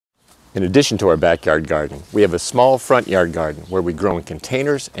In addition to our backyard garden, we have a small front yard garden where we grow in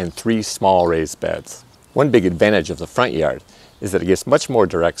containers and 3 small raised beds. One big advantage of the front yard is that it gets much more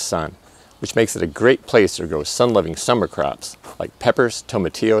direct sun, which makes it a great place to grow sun-loving summer crops like peppers,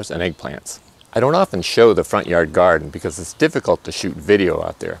 tomatillos, and eggplants. I don't often show the front yard garden because it's difficult to shoot video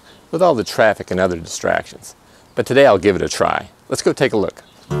out there with all the traffic and other distractions. But today I'll give it a try. Let's go take a look.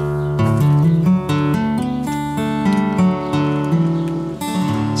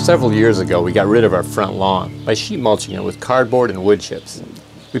 Several years ago, we got rid of our front lawn by sheet mulching it with cardboard and wood chips.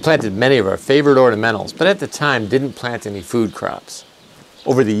 We planted many of our favorite ornamentals, but at the time didn't plant any food crops.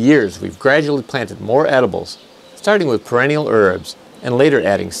 Over the years, we've gradually planted more edibles, starting with perennial herbs and later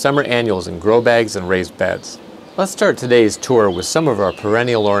adding summer annuals in grow bags and raised beds. Let's start today's tour with some of our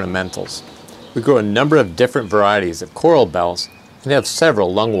perennial ornamentals. We grow a number of different varieties of coral bells and have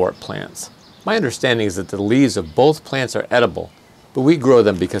several lungwort plants. My understanding is that the leaves of both plants are edible, but we grow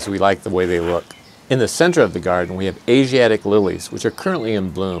them because we like the way they look. In the center of the garden, we have Asiatic lilies, which are currently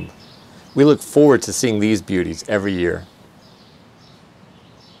in bloom. We look forward to seeing these beauties every year.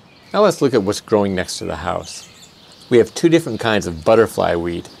 Now let's look at what's growing next to the house. We have 2 different kinds of butterfly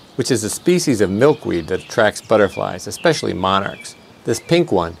weed, which is a species of milkweed that attracts butterflies, especially monarchs. This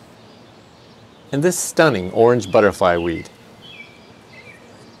pink one, and this stunning orange butterfly weed.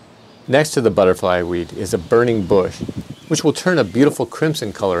 Next to the butterfly weed is a burning bush, which will turn a beautiful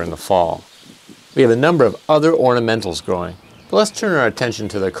crimson color in the fall. We have a number of other ornamentals growing, but let's turn our attention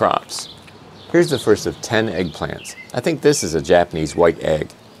to the crops. Here's the first of 10 eggplants. I think this is a Japanese white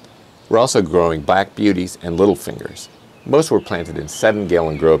egg. We're also growing black beauties and little fingers. Most were planted in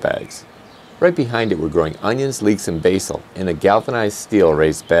 7-gallon grow bags. Right behind it we're growing onions, leeks, and basil in a galvanized steel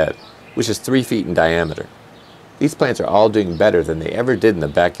raised bed, which is 3 feet in diameter. These plants are all doing better than they ever did in the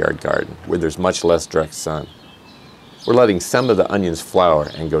backyard garden, where there's much less direct sun. We're letting some of the onions flower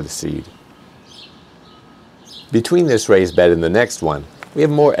and go to seed. Between this raised bed and the next one, we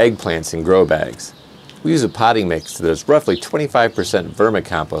have more eggplants in grow bags. We use a potting mix that is roughly 25%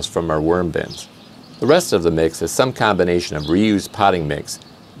 vermicompost from our worm bins. The rest of the mix is some combination of reused potting mix,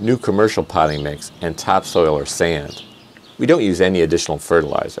 new commercial potting mix, and topsoil or sand. We don't use any additional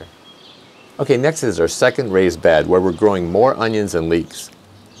fertilizer. Okay, next is our second raised bed where we're growing more onions and leeks.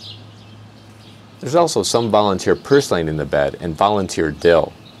 There's also some volunteer purslane in the bed and volunteer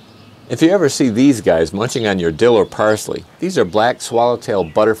dill. If you ever see these guys munching on your dill or parsley, these are Black Swallowtail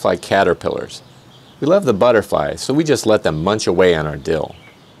Butterfly caterpillars. We love the butterflies, so we just let them munch away on our dill.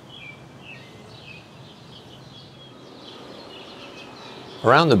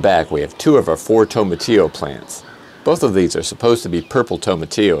 Around the back we have 2 of our 4 tomatillo plants. Both of these are supposed to be purple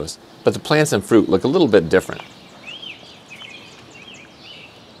tomatillos, but the plants and fruit look a little bit different.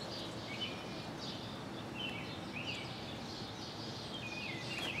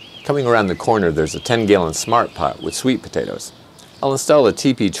 Coming around the corner there's a 10-gallon smart pot with sweet potatoes. I'll install a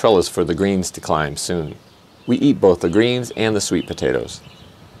teepee trellis for the greens to climb soon. We eat both the greens and the sweet potatoes.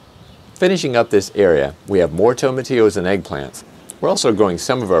 Finishing up this area, we have more tomatillos and eggplants. We're also growing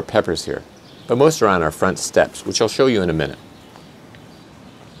some of our peppers here, but most are on our front steps, which I'll show you in a minute.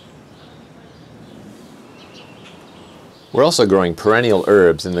 We're also growing perennial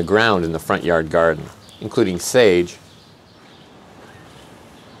herbs in the ground in the front yard garden, including sage,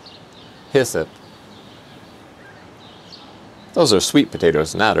 hyssop. Those are sweet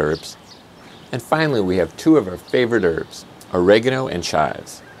potatoes, not herbs. And finally we have 2 of our favorite herbs, oregano and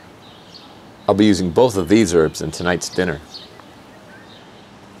chives. I'll be using both of these herbs in tonight's dinner.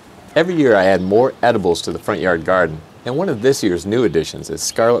 Every year I add more edibles to the front yard garden, and one of this year's new additions is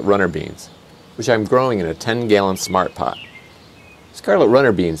scarlet runner beans, which I'm growing in a 10-gallon smart pot. Scarlet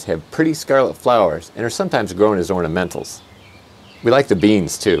runner beans have pretty scarlet flowers and are sometimes grown as ornamentals. We like the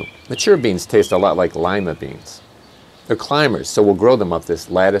beans too. Mature beans taste a lot like lima beans. They're climbers, so we'll grow them up this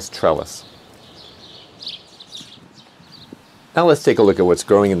lattice trellis. Now let's take a look at what's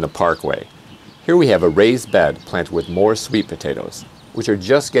growing in the parkway. Here we have a raised bed planted with more sweet potatoes, which are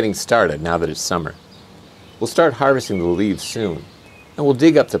just getting started now that it's summer. We'll start harvesting the leaves soon, and we'll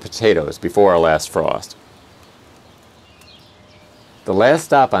dig up the potatoes before our last frost. The last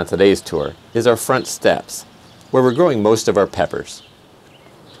stop on today's tour is our front steps, where we're growing most of our peppers.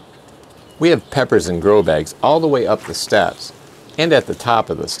 We have peppers in grow bags all the way up the steps and at the top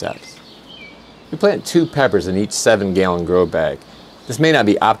of the steps. We plant 2 peppers in each 7-gallon grow bag. This may not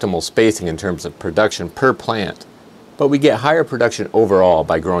be optimal spacing in terms of production per plant, but we get higher production overall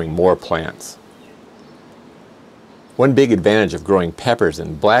by growing more plants. One big advantage of growing peppers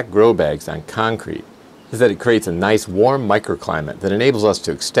in black grow bags on concrete is that it creates a nice warm microclimate that enables us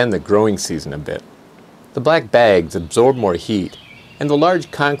to extend the growing season a bit. The black bags absorb more heat And the large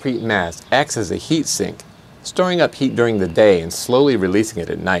concrete mass acts as a heat sink, storing up heat during the day and slowly releasing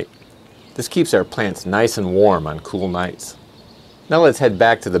it at night. This keeps our plants nice and warm on cool nights. Now let's head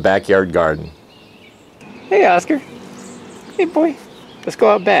back to the backyard garden. Hey, Oscar. Hey, boy. Let's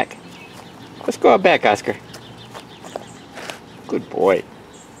go out back. Let's go out back, Oscar. Good boy.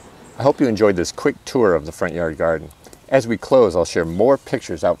 I hope you enjoyed this quick tour of the front yard garden. As we close, I'll share more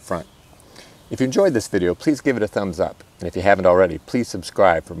pictures out front. If you enjoyed this video, please give it a thumbs up. And if you haven't already, please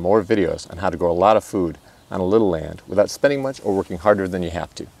subscribe for more videos on how to grow a lot of food on a little land without spending much or working harder than you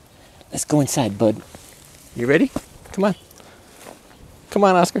have to. Let's go inside, bud. You ready? Come on. Come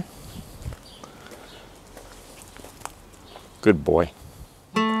on, Oscar. Good boy.